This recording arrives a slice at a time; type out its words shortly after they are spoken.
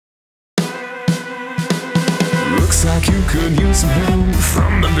like you could use some help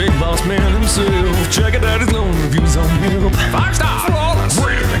from the big boss man himself. Check it out, his own reviews on Yelp. 5-star, flawless,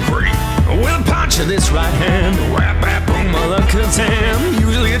 really great. With a punch of this right hand, whap, bap, boom, Kazam.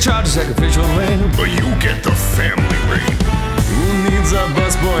 Usually it charges sacrificial lamb, but you get the family rate. Who needs a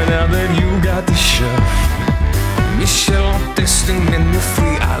busboy now that you got the chef? Michel, testing in the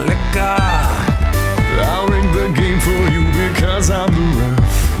free liquor. I'll ring the game for you because I'm the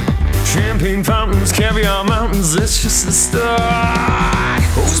ref. Champagne fountains, caviar mountains, it's just the start.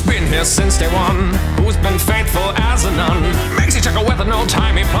 Who's been here since day one? Who's been faithful as a nun? Makes you chuckle with an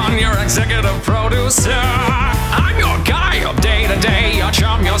old-timey pun, your executive producer. I'm your guy up day to day, your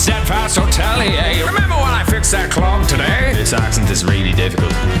chum, your steadfast hotelier. Remember when I fixed that clog today? This accent is really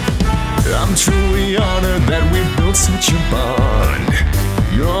difficult. I'm truly honored that we built such a bond.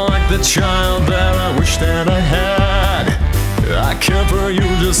 You're like the child that I wish that I had. I care for you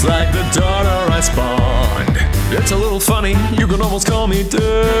just like the daughter I spawned. It's a little funny, you can almost call me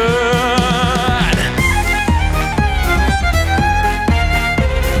Dad.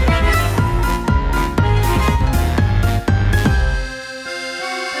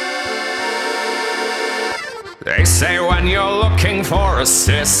 They say when you're looking for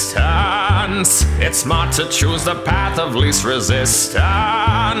assistance, it's smart to choose the path of least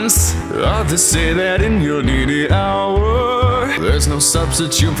resistance. Others say that in your needy hour, there's no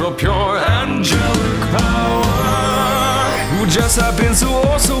substitute for pure angelic power. Who just happens to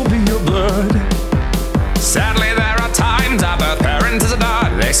also be your blood. Sadly there are times our birth parent is a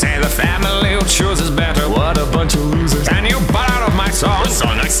dud. They say the family who chooses better. What a bunch of losers. Can you butt out of my song? What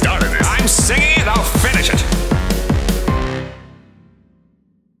song I started this? I'm singing it off.